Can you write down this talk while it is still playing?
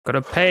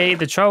Gotta pay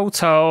the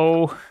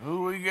toll.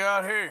 Who we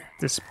got here?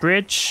 This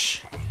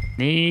bridge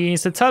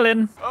needs a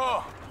tolling.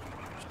 Oh,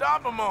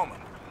 stop a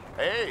moment.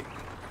 Hey,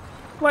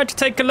 Why'd you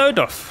take a load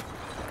off?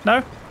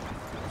 No?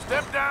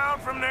 step down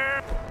from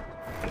there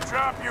and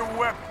drop your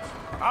weapons.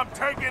 I'm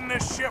taking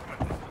this shipment.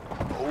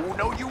 Oh,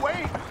 no, you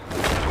ain't.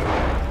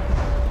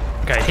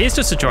 Okay, he's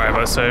just a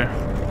driver, so.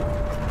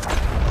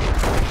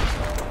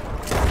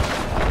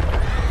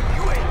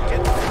 You ain't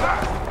getting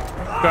back.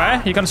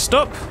 Guy, you gonna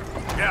stop?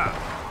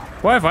 Yeah.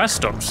 Why have I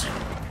stopped?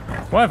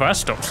 Why have I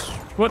stopped?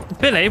 What,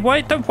 Billy?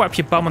 Why don't wipe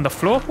your bum on the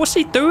floor? What's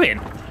he doing?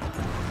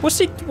 What's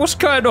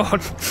going on?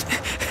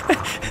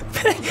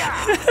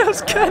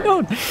 What's going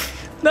on?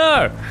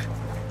 No.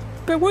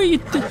 But what are you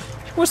doing?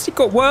 What's he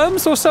got,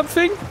 worms or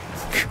something?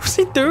 What's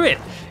he doing?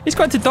 He's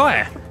going to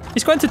die.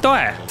 He's going to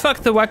die.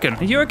 Fuck the wagon.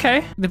 Are you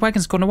okay? The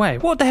wagon's gone away.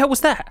 What the hell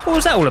was that? What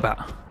was that all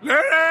about?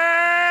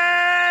 Lily!